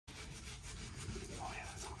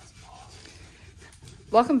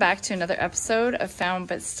Welcome back to another episode of Found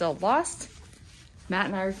But Still Lost. Matt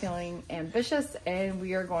and I are feeling ambitious and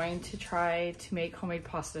we are going to try to make homemade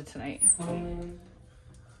pasta tonight.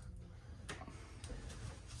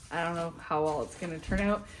 I don't know how well it's going to turn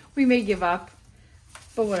out. We may give up,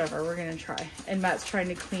 but whatever, we're going to try. And Matt's trying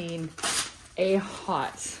to clean a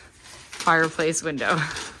hot fireplace window.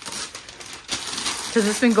 Because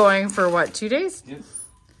it's been going for what, 2 days? Yes.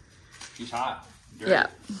 She's hot. Dirty. Yeah.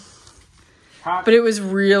 Hot. But it was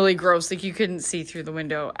really gross. Like you couldn't see through the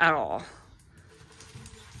window at all.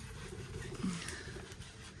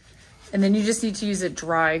 And then you just need to use it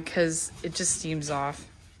dry because it just steams off.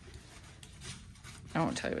 I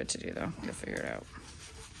won't tell you what to do though. You'll figure it out.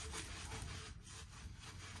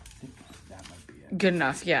 I think that might be it. Good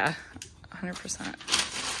enough, yeah.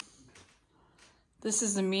 100%. This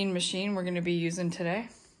is the Mean Machine we're going to be using today.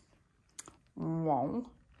 Wow.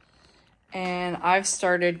 And I've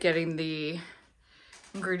started getting the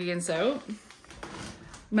ingredients out.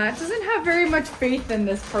 Matt doesn't have very much faith in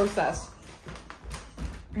this process.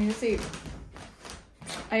 I'm gonna see.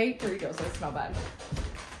 I ate Doritos, I smell bad.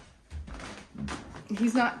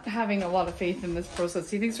 He's not having a lot of faith in this process.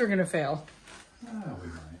 He thinks we're gonna fail. We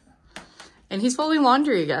might. And he's folding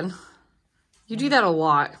laundry again. You do that a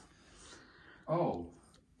lot. Oh,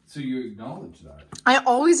 so you acknowledge that? I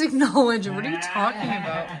always acknowledge it. What are you talking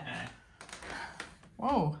about?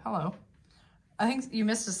 Whoa, hello. I think you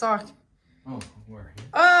missed a sock. Oh, where?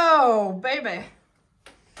 Oh, baby.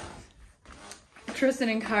 Tristan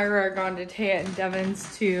and Kyra are gone to Taya and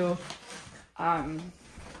Devon's to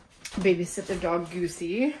babysit their dog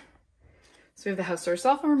Goosey. So we have the house to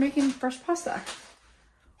ourselves and we're making fresh pasta.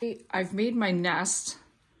 I've made my nest,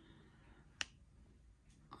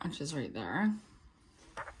 which is right there.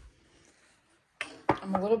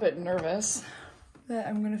 I'm a little bit nervous that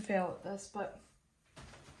I'm gonna fail at this, but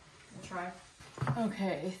I'll try.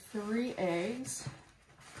 Okay, 3 eggs.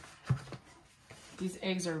 These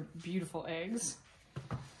eggs are beautiful eggs.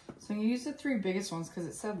 So I'm gonna use the 3 biggest ones because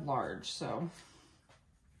it said large, so.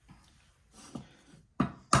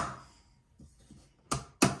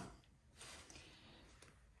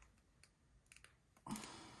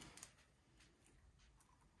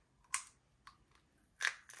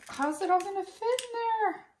 How's it all gonna fit in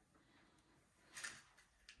there?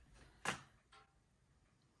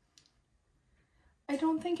 I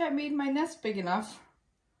don't think I made my nest big enough.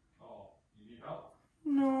 Oh, you need help?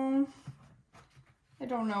 No, I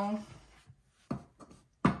don't know.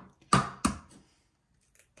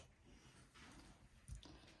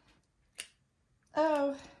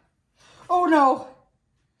 Oh, oh no.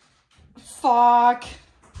 Fuck.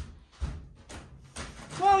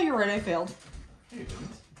 Well, you're right, I failed. You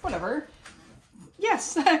didn't. Whatever.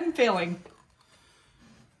 Yes, I'm failing.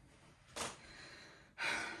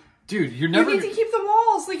 Dude, you're never. You need to keep the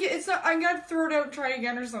walls. Like it's not. I'm gonna throw it out and try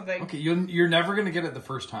again or something. Okay, you're never gonna get it the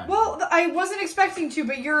first time. Well, I wasn't expecting to,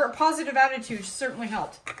 but your positive attitude certainly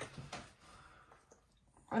helped.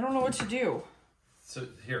 I don't know what to do. So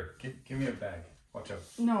here, give me a bag. Watch out.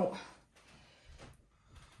 No.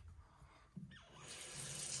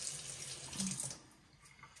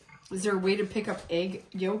 Is there a way to pick up egg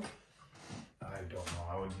yolk? I don't know.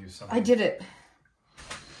 I would use something. I did it.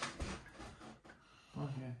 Oh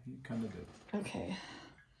yeah, you kind of did. Okay.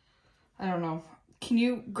 I don't know. Can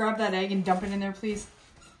you grab that egg and dump it in there, please?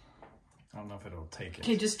 I don't know if it'll take it.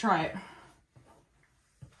 Okay, just try it.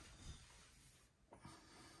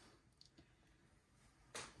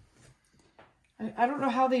 I don't know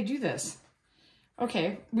how they do this.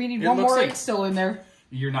 Okay, we need one more egg still in there.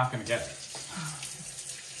 You're not gonna get it.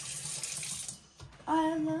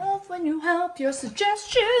 I love when you help your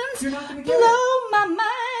suggestions. You're not gonna get blow my mind.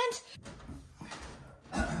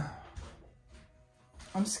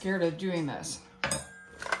 I'm scared of doing this.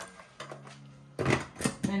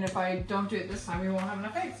 And if I don't do it this time, we won't have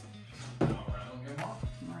enough eggs. No, I don't get them all.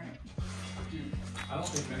 Right. Dude, I don't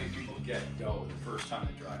think many people get dough the first time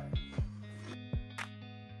they try it.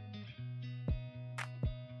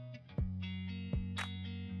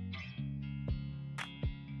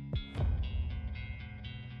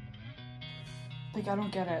 Like, I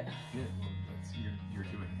don't get it. Yeah, well, that's, you're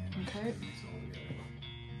doing it. Okay. So,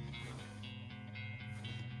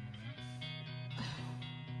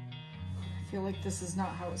 I feel like this is not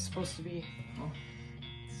how it's supposed to be. well,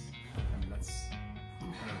 I mean, that's...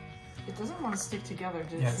 It doesn't want to stick together,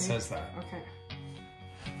 does it? Yeah, it says that. Okay.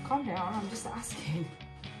 Calm down, I'm just asking.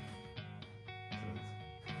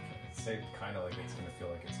 It's kind of like it's going to feel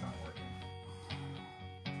like it's not working.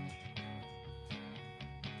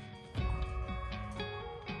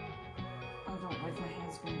 I don't like my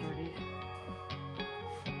hands being dirty.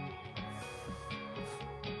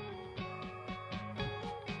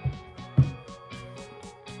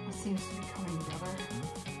 seems to be coming together.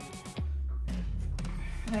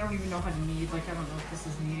 And I don't even know how to knead. Like, I don't know if this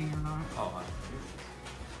is kneading or not. Oh,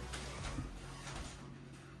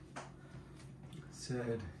 it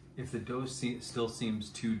said, if the dough still seems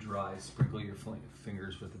too dry, sprinkle your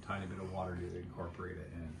fingers with a tiny bit of water to incorporate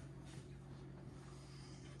it in.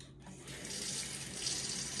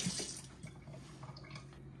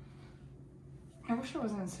 I wish I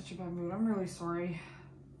wasn't in such a bad mood. I'm really sorry.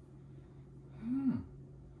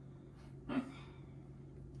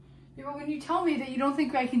 Yeah, but when you tell me that you don't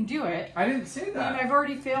think I can do it, I didn't say that. and I've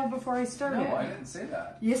already failed before I started. No, I didn't say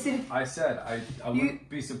that. Yes, it. I said I wouldn't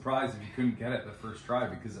be surprised if you couldn't get it the first try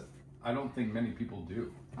because I don't think many people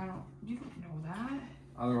do. I don't. You don't know that.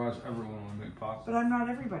 Otherwise, everyone would make pasta. But I'm not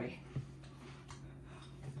everybody.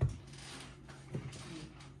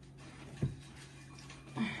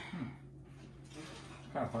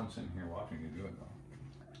 It's kind of fun sitting here watching you do it, though.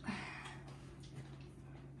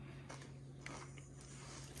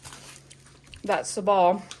 That's the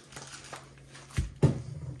ball.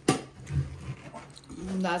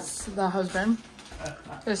 That's the husband.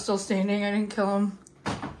 They're still standing. I didn't kill him.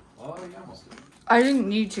 Oh, you almost did. I didn't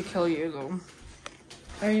need to kill you, though.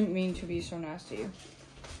 I didn't mean to be so nasty.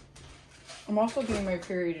 I'm also getting my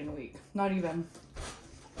period in a week. Not even.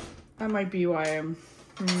 That might be why I'm...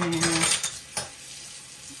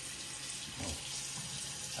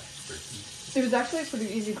 It was actually a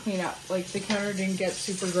pretty easy cleanup. Like, the counter didn't get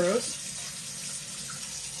super gross.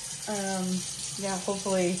 Yeah,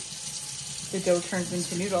 hopefully the dough turns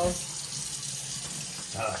into noodles.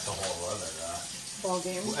 That's a whole other Ball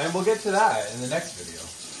game. and we'll get to that in the next video.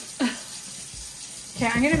 Okay,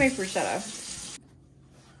 I'm gonna make bruschetta.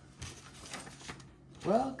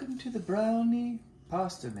 Welcome to the brownie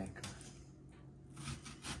pasta maker.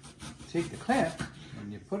 Take the clamp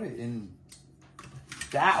and you put it in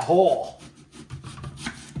that hole.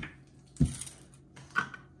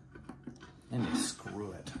 And you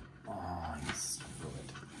screw it. Oh, you screw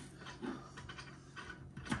it.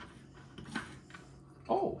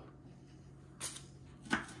 Oh.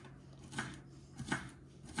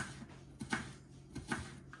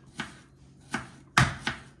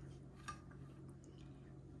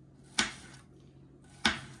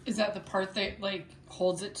 Is that the part that, like,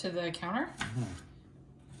 holds it to the counter?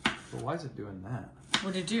 But why is it doing that?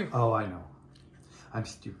 What did it do? Oh, I know. I'm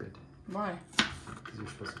stupid. Why? Because you're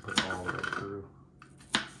supposed to put it all the way through.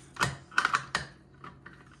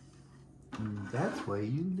 And that's why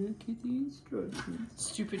you look at the instructions.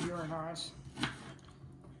 Stupid you are not.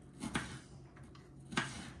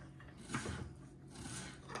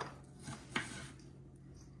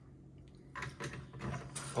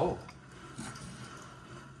 Oh.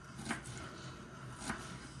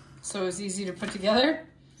 So it's easy to put together?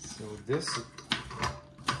 So this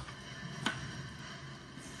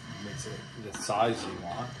makes it the size you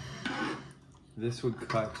want. This would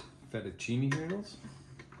cut fettuccine noodles.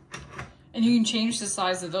 And you can change the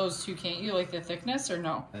size of those too, can't you? Like the thickness, or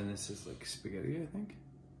no? And this is like spaghetti, I think.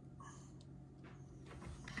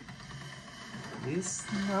 This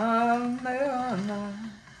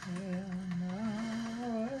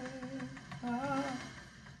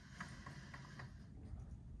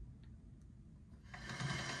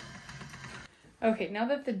Okay, now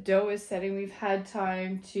that the dough is setting, we've had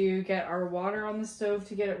time to get our water on the stove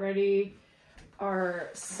to get it ready, our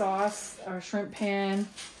sauce, our shrimp pan,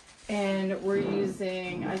 and we're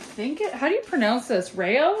using, I think how do you pronounce this?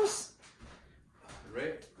 Rails?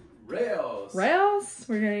 Rails. Rails?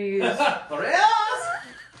 We're gonna use... Rails.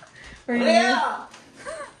 We're gonna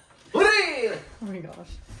use, oh my gosh.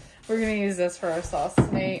 We're gonna use this for our sauce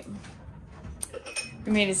tonight.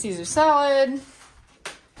 We made a Caesar salad.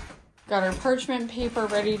 Got our parchment paper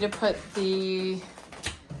ready to put the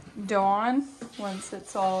dough on once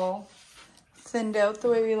it's all thinned out the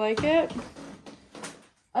way we like it.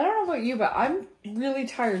 I don't know about you, but I'm really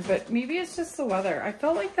tired, but maybe it's just the weather. I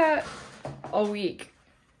felt like that all week,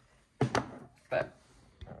 but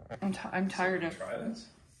I'm tired of. Try this.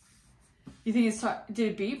 You think it's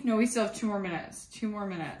did it beep? No, we still have 2 more minutes. 2 more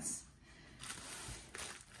minutes.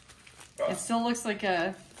 It still looks like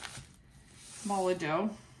a ball of dough.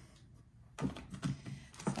 So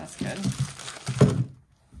that's good.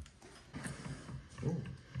 Ooh.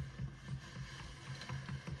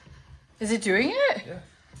 Is it doing it? Yeah.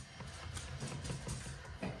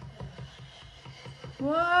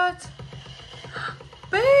 What?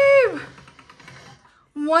 Babe!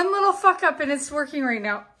 One little fuck up and it's working right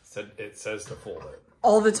now. It says to fold it.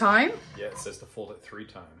 All the time? Yeah, it says to fold it 3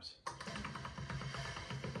 times.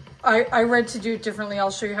 I read to do it differently. I'll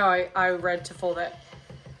show you how I read to fold it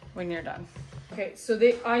when you're done. Okay, so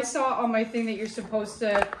I saw on my thing that you're supposed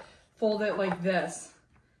to fold it like this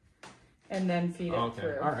and then feed it Okay.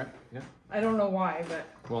 through. All right. Yeah. I don't know why, but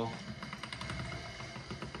Well,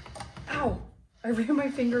 ow! I ran my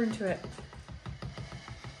finger into it.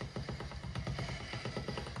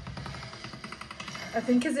 I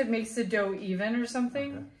think because it makes the dough even or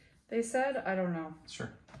something, Okay. they said. I don't know. sure.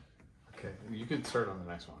 Okay. You can start on the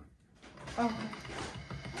next one. Oh.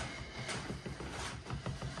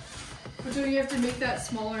 But do you have to make that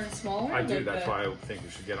smaller and smaller? I do. Like That's the- why I think we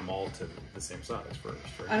should get them all to the same size first,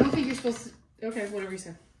 right? I don't think you're supposed to. Okay, whatever you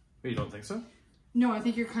say. You don't think so? No, I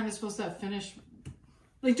think you're kind of supposed to finish.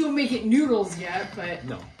 Like, don't make it noodles yet, but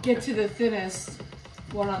No. get to the thinnest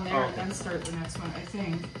one on there Oh, and okay. then start the next one, I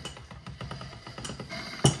think.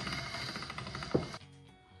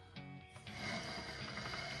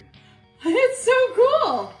 It's so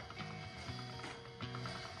cool!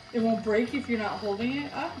 It won't break if you're not holding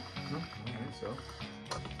it up. No, I don't think so.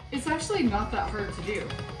 It's actually not that hard to do.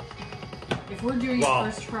 If we're doing Well-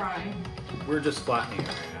 it first try. We're just flattening it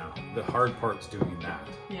right now. The hard part's doing that.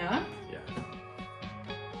 Yeah? Yeah.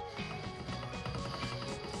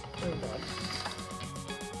 Oh god.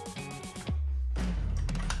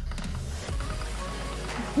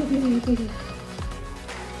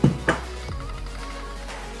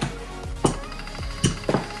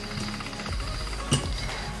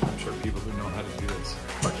 I'm sure people who know how to do this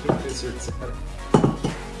are fucking wizards at it.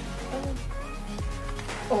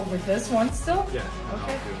 Oh, with this one still? Yeah. Okay. I'll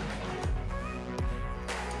do it.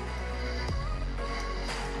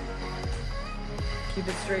 Keep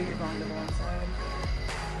it straight, you're going to the one side.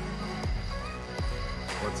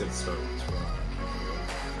 Once it starts.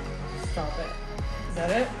 Stop it. Is that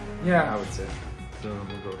it? Yeah, I would say. So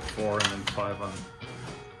we'll go 4 and then 5 on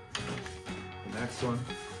the next one.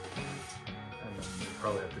 And then we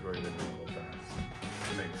probably have to go to the noodle fast.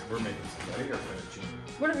 We're making spaghetti or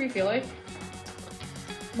fettuccine. Whatever you feel like.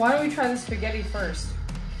 Why don't we try the spaghetti first?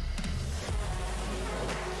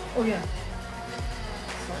 Oh yeah.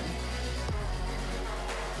 Sorry.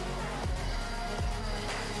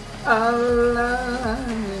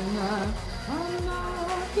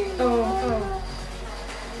 Oh.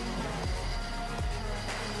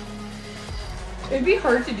 It'd be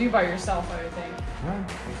hard to do by yourself, I would think.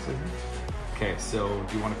 Okay, so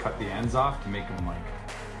do you want to cut the ends off to make them like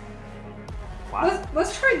flat?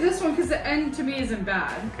 Let's try this one because the end to me isn't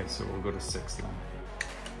bad. Okay, so we'll go to 6 then.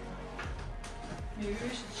 Maybe we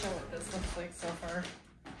should show what this looks like so far.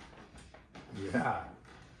 Yeah.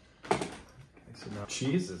 Okay, so now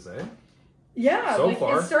cheeses, eh? Yeah, So like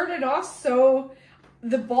far. it started off so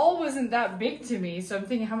the ball wasn't that big to me, so I'm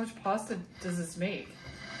thinking how much pasta does this make?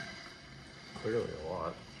 Clearly a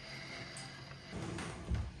lot.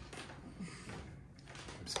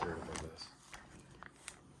 I'm scared about this.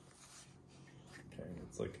 Okay,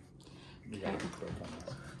 it's like you gotta be quick on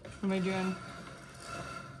this. What am I doing?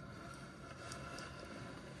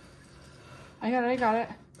 I got it.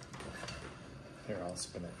 Here, I'll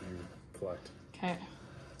spin it. You collect. Okay.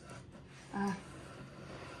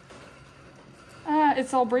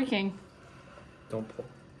 It's all breaking. Don't pull.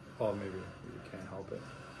 Oh, maybe you can't help it.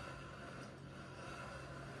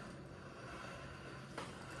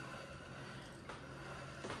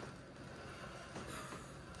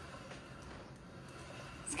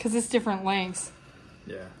 It's because it's different lengths.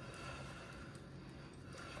 Yeah.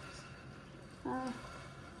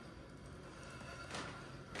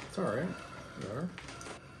 It's alright. There.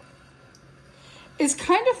 It's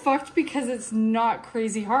kind of fucked because it's not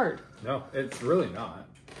crazy hard. No, it's really not.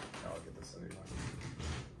 I'll get this out of here.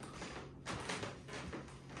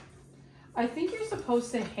 I think you're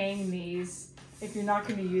supposed to hang these if you're not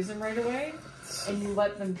going to use them right away, and you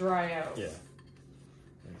let them dry out. Yeah.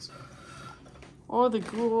 Thanks. Oh, the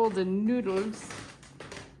golden noodles.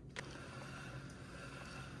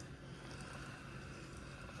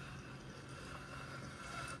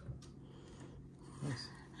 Nice.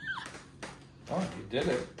 Oh, you did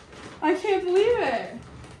it. I can't believe it.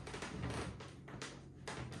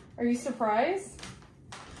 Are you surprised?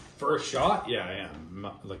 First shot? Yeah, I am.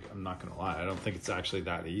 I'm not gonna lie. I don't think it's actually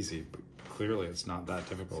that easy, but clearly it's not that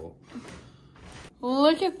difficult.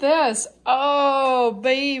 Look at this. Oh,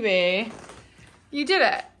 baby. You did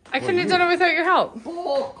it. I couldn't have done it without your help.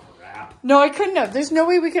 Oh crap! No, I couldn't have. There's no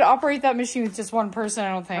way we could operate that machine with just one person, I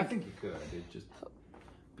don't I think. think you could. It'd just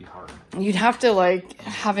be hard. You'd have to, like,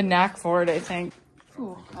 have a knack for it, I think.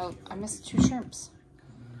 Ooh, I missed 2 shrimps.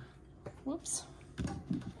 Whoops.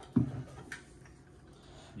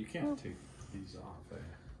 You can't take these off, eh?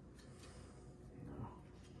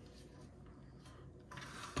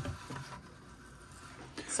 No.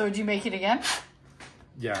 So, did you make it again?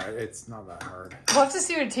 Yeah, it's not that hard. We'll have to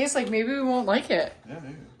see what it tastes like. Maybe we won't like it. Yeah,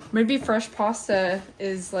 maybe. Maybe fresh pasta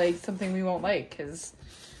is like something we won't like because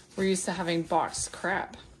we're used to having boxed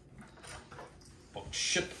crap. Oh,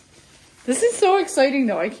 shit. This is so exciting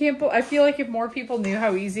though. I feel like if more people knew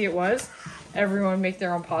how easy it was, everyone would make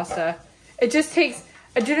their own pasta. It just takes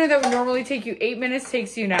a dinner that would normally take you 8 minutes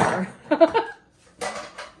takes you an hour.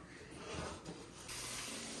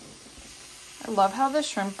 I love how the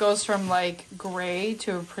shrimp goes from like gray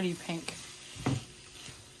to a pretty pink.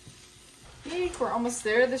 Eek, we're almost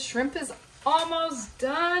there. The shrimp is almost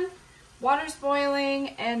done. Water's boiling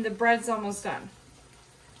and the bread's almost done.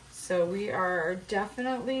 So we are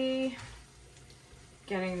definitely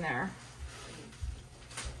getting there.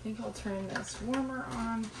 I think I'll turn this warmer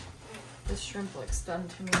on. The shrimp looks done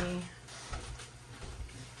to me.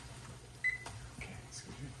 Okay,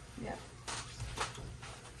 excuse me. Yep.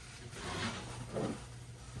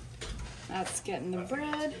 That's getting the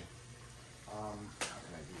bread. How can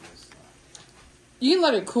I do this? You can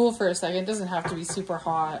let it cool for a second. It doesn't have to be super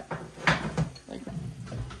hot. Like,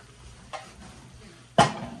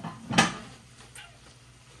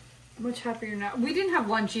 much happier now. We didn't have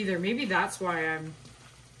lunch either. Maybe that's why I'm...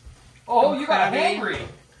 Oh, I'm you got crabby. hangry.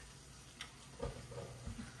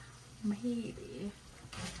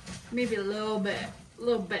 Maybe a little bit.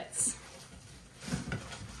 Little bits.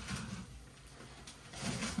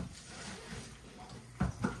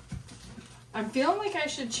 I'm feeling like I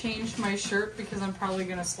should change my shirt because I'm probably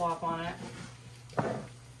going to slop on it.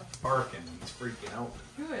 Barking. He's freaking out.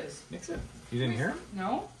 Who is? Nixon. You didn't hear him?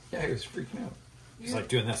 No? Yeah, he was freaking out. He's You- like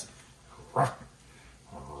doing this. Wow,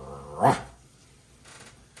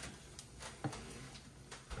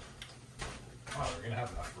 we're gonna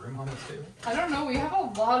have enough room on this table? I don't know. We have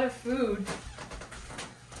a lot of food.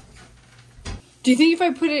 Do you think if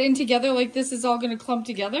I put it in together like this, it's all going to clump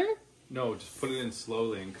together? No, just put it in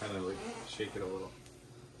slowly and kind of like shake it a little.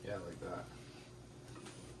 Yeah, like that.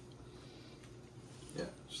 Yeah,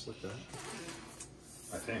 just like that.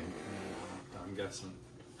 I think. I'm guessing.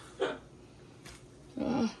 I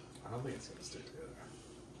don't think it's gonna stick together.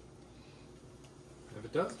 If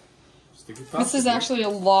it does, stick it This is actually a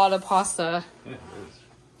lot of pasta. Yeah, it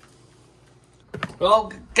is.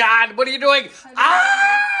 Oh God! What are you doing?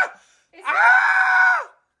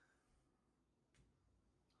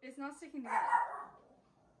 It's not sticking together.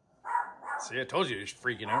 See, I told you, he's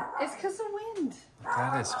freaking out. It's because of wind.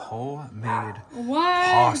 That is homemade What?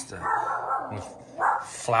 pasta with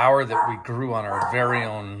flour that we grew on our very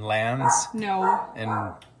own lands No.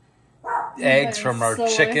 and eggs is from our so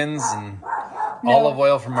chickens and No. olive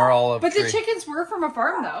oil from our olive But tree. the chickens were from a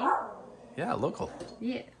farm, though. Yeah, local.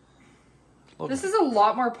 Yeah. Local. This is a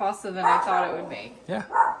lot more pasta than I thought it would make. Yeah.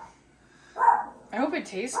 I hope it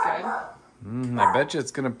tastes good. I bet you it's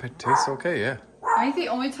gonna taste okay. Yeah. I think the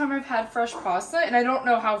only time I've had fresh pasta, and I don't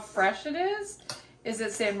know how fresh it is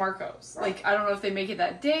at San Marcos. Like, I don't know if they make it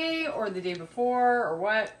that day or the day before or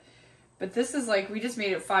what. But this is like, we just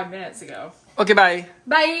made it 5 minutes ago. Okay. Bye.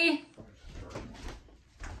 Bye!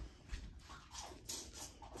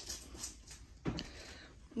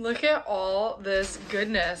 Look at all this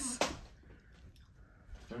goodness.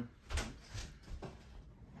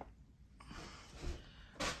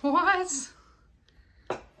 What?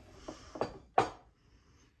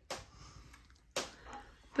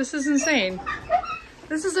 This is insane.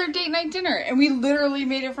 This is our date night dinner, and we literally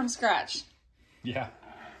made it from scratch. Yeah.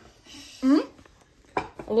 A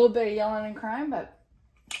little bit of yelling and crying, but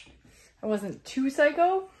I wasn't too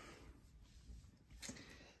psycho.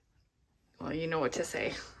 Well, you know what to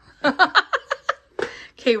say.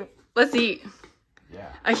 Okay, let's eat.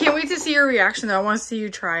 Yeah. I can't wait to see your reaction, though. I want to see you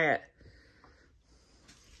try it.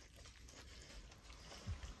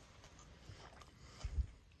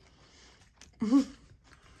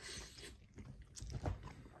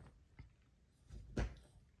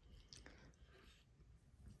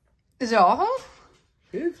 Is it awful?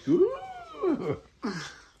 It's good.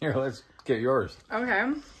 Here, let's get yours.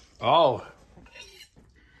 Okay. Oh.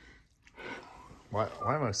 Why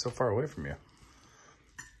am I so far away from you?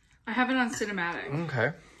 I have it on cinematic.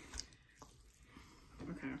 Okay.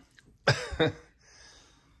 Okay.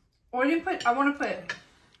 I want to put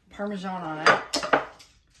Parmesan on it.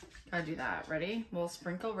 Gotta do that. Ready? We'll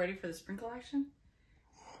sprinkle. Ready for the sprinkle action?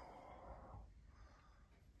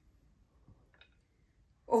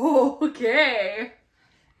 Okay.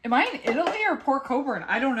 Am I in Italy or Port Coburn?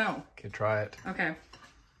 I don't know. Okay, try it. Okay.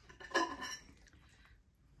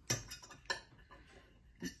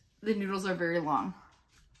 The noodles are very long.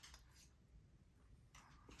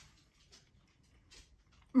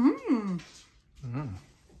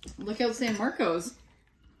 Look out San Marcos.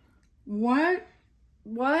 What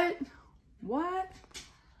What? What?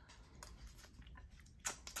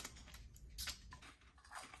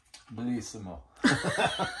 Bellissimo.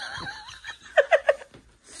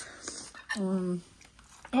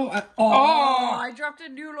 I dropped a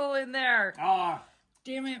noodle in there. Ah.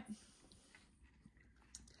 Damn it.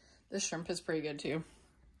 This shrimp is pretty good too.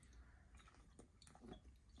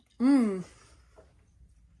 And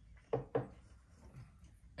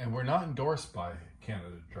we're not endorsed by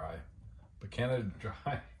Canada Dry, but Canada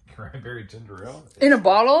Dry cranberry ginger ale In a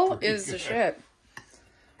bottle is good. the shit.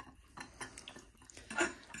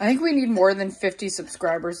 I think we need more than 50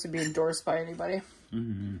 subscribers to be endorsed by anybody.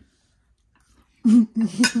 maybe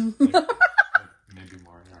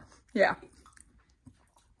more. Yeah.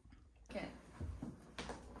 Okay.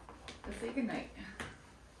 Let's say goodnight.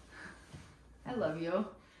 I love you.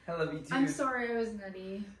 I love you too. I'm sorry I was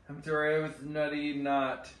nutty. I'm sorry I was nutty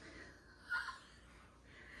not.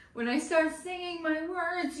 When I start singing my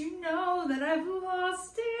words, you know that I've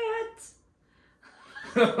lost it.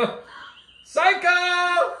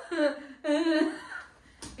 Psycho!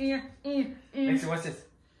 Yeah. Next, what's this?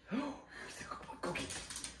 Cookie.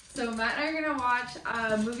 So Matt and I are gonna watch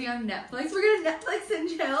a movie on Netflix. We're gonna Netflix and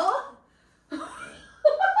chill.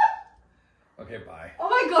 Okay, bye. Oh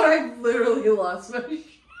my god, I literally lost my shit.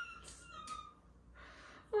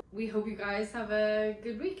 We hope you guys have a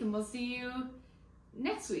good week and we'll see you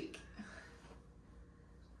next week.